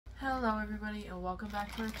Hello everybody and welcome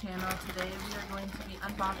back to our channel. Today we are going to be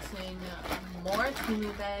unboxing more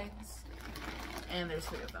Temu bags, and there's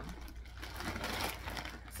 3 of them.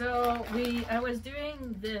 So I was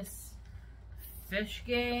doing this fish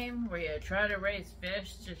game where you try to raise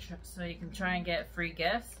fish so you can try and get free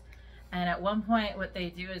gifts. And at one point what they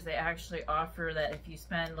do is they actually offer that if you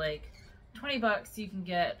spend like 20 bucks you can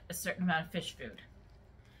get a certain amount of fish food.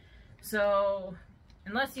 So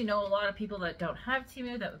unless you know a lot of people that don't have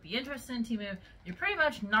Temu that would be interested in Temu, you're pretty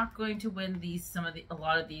much not going to win a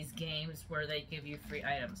lot of these games where they give you free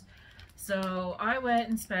items. So I went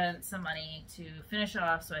and spent some money to finish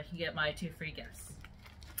off so I can get my 2 free gifts.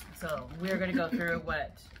 So we're going to go through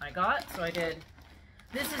what I got. So I did,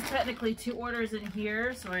 this is technically 2 orders in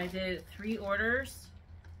here, so I did 3 orders.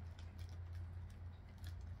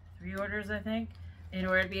 3 orders I think, in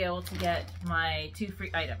order to be able to get my 2 free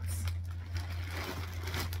items.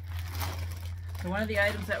 So one of the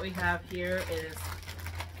items that we have here is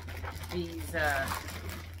these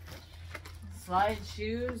slide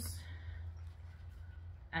shoes,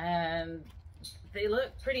 and they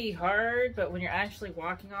look pretty hard, but when you're actually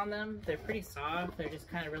walking on them, they're pretty soft. They're just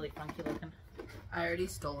kind of really funky looking. I already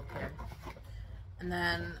stole a pair. And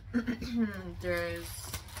then there's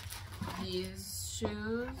these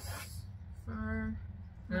shoes for...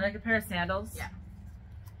 They're like a pair of sandals. Yeah.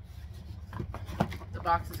 The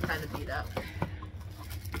box is kind of beat up.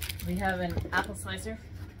 We have an apple slicer.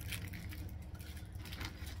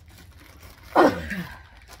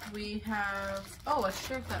 We have, oh, a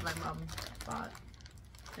shirt that my mom bought.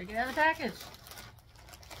 Take it out of the package.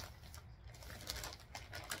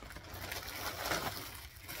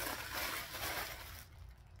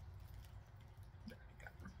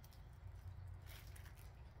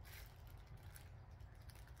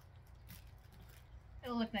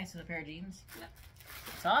 It'll look nice with a pair of jeans. Yeah.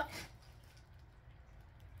 Soft?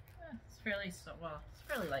 It's fairly it's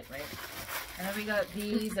fairly lightweight. And then we got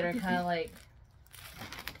these that are kind of like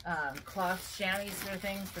cloth chamois sort of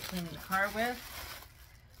things for cleaning the car with.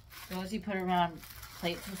 Those you put around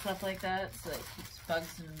plates and stuff like that, so it keeps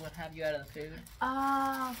bugs and what have you out of the food.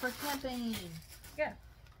 Oh, for camping. Yeah.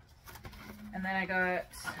 And then I got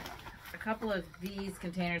a couple of these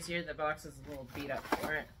containers here. The box is a little beat up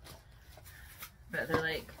for it, but they're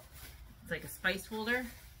like, it's like a spice holder.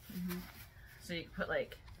 So you can put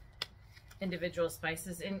like individual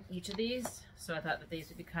spices in each of these. So I thought that these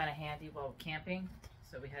would be kind of handy while camping.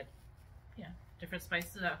 So we had, you know, different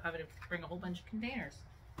spices without having to bring a whole bunch of containers.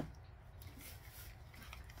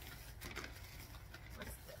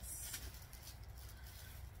 What's this?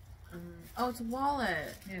 Oh, it's a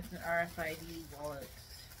wallet. Yeah, it's an RFID wallet.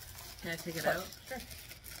 Can I take it out? Sure.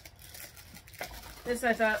 This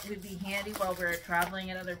I thought would be handy while we're traveling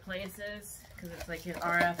in other places, because it's like an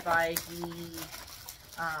RFID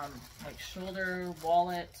like shoulder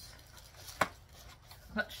wallet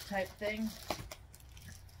clutch type thing.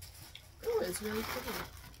 Ooh, it's really pretty.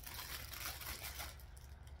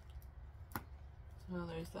 So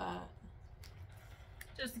there's that.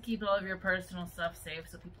 Just to keep all of your personal stuff safe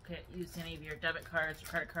so people can't use any of your debit cards or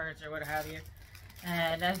credit cards or what have you.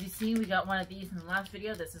 And as you see, we got one of these in the last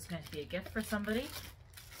video. This is going to be a gift for somebody.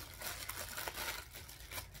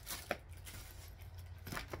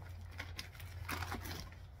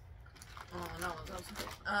 Oh no,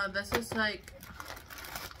 this is like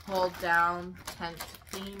hold down tent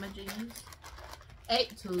thingy-majiggies. Hey,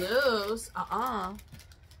 Toulouse. So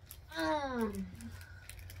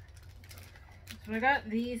I got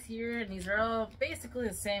these here, and these are all basically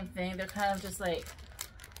the same thing. They're kind of just like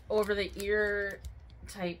over the ear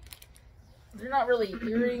type. They're not really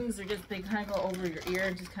earrings, they're just, they kind of go over your ear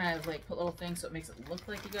and just kind of like put little things so it makes it look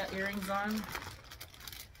like you got earrings on.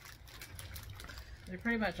 They're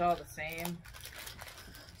pretty much all the same.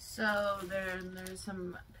 So there's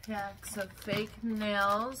some packs of fake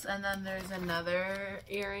nails, and then there's another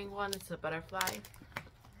earring one. It's a butterfly.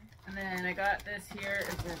 And then I got this here.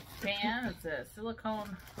 It's a fan. It's a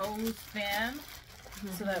silicone hose fan,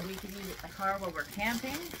 so that we can use it in the car while we're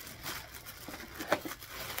camping.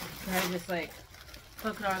 So I just like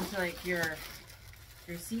hook it onto like your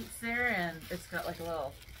seats there, and it's got like a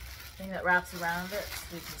little thing that wraps around it.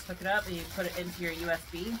 So you can just hook it up and you put it into your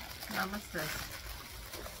USB. What's this?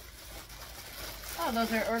 Oh,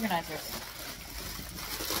 those are organizers.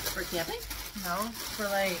 For camping? No, for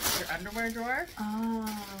like your underwear drawer. Oh.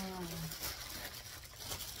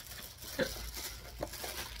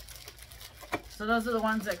 So those are the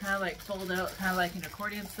ones that kind of like fold out, kind of like an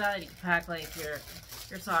accordion style. You can pack like your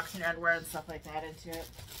socks and your underwear and stuff like that into it.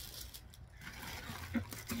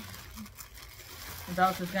 And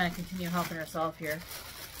Belsa's going to continue helping herself here.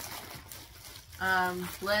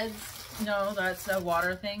 Lids. No, that's a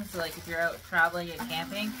water thing. So like if you're out traveling and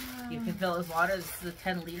camping, you can fill it with water. This is a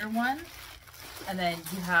 10-liter one. And then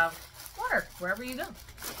you have water wherever you go.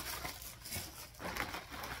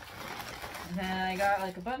 And then I got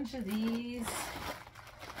like a bunch of these.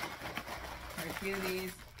 Or a few of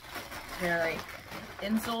these. They're like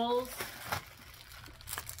insoles.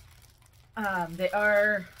 They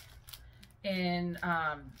are in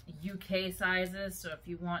UK sizes, so if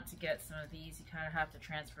you want to get some of these, you kind of have to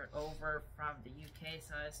transfer over from the UK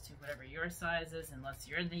size to whatever your size is, unless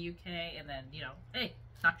you're in the UK, and then, you know, hey,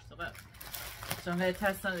 knock yourself out. So I'm going to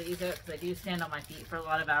test some of these out because I do stand on my feet for a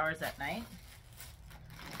lot of hours at night.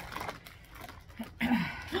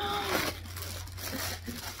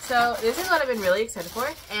 So this is what I've been really excited for,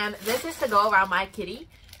 and this is to go around my kitty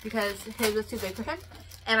because his was too big for him,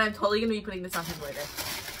 and I'm totally going to be putting this on him later.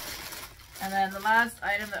 And then the last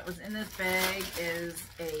item that was in this bag is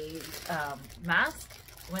a mask.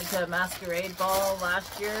 Went to a masquerade ball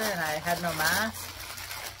last year and I had no mask.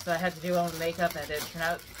 So I had to do all the makeup and it didn't turn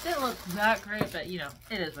out. Didn't look that great, but you know,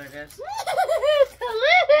 it is what it is.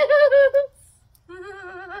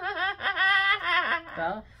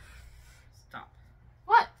 Belle, stop.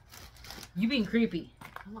 What? You being creepy.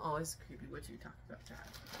 I'm always creepy. What you talking about, Dad?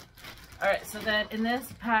 Alright, so then in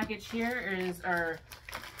this package here is our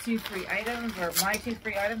 2 free items, or my 2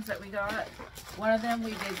 free items that we got. One of them we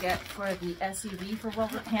did get for the SUV for while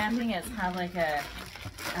we're camping. It's kind of like a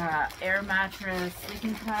air mattress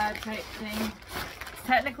sleeping pad type thing. It's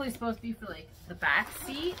technically supposed to be for like the back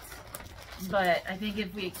seat, but I think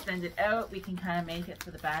if we extend it out, we can kind of make it for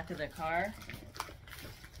the back of the car.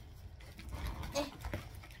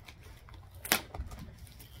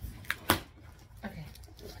 Okay.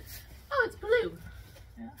 Oh, it's blue.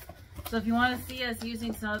 Yeah. So if you want to see us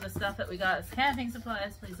using some of the stuff that we got as camping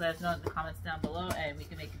supplies, please let us know in the comments down below and we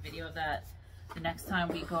can make a video of that the next time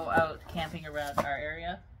we go out camping around our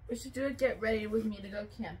area. We should do a get ready with me to go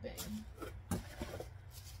camping.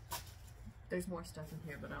 There's more stuff in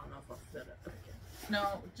here, but I don't know if I'll fit it. Okay.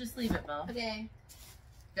 No, just leave it, Belle. Okay.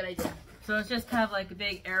 Good idea. So it's just kind of like a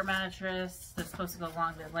big air mattress that's supposed to go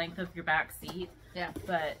along the length of your back seat. Yeah.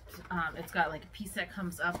 But it's got like a piece that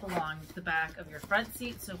comes up along the back of your front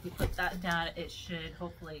seat. So if we put that down, it should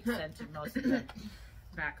hopefully extend to most of the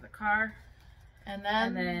back of the car. And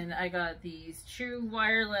then I got these true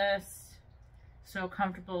wireless, so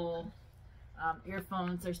comfortable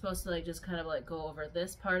earphones. They're supposed to like just kind of like go over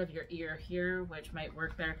this part of your ear here, which might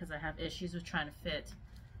work better because I have issues with trying to fit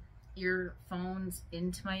earphones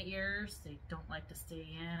into my ears. They don't like to stay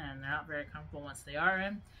in and they're not very comfortable once they are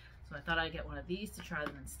in. So I thought I'd get one of these to try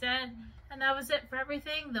them instead. And that was it for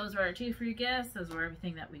everything. Those were our 2 free gifts. Those were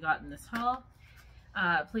everything that we got in this haul.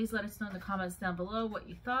 Please let us know in the comments down below what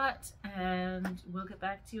you thought, and we'll get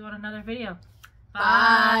back to you on another video.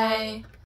 Bye!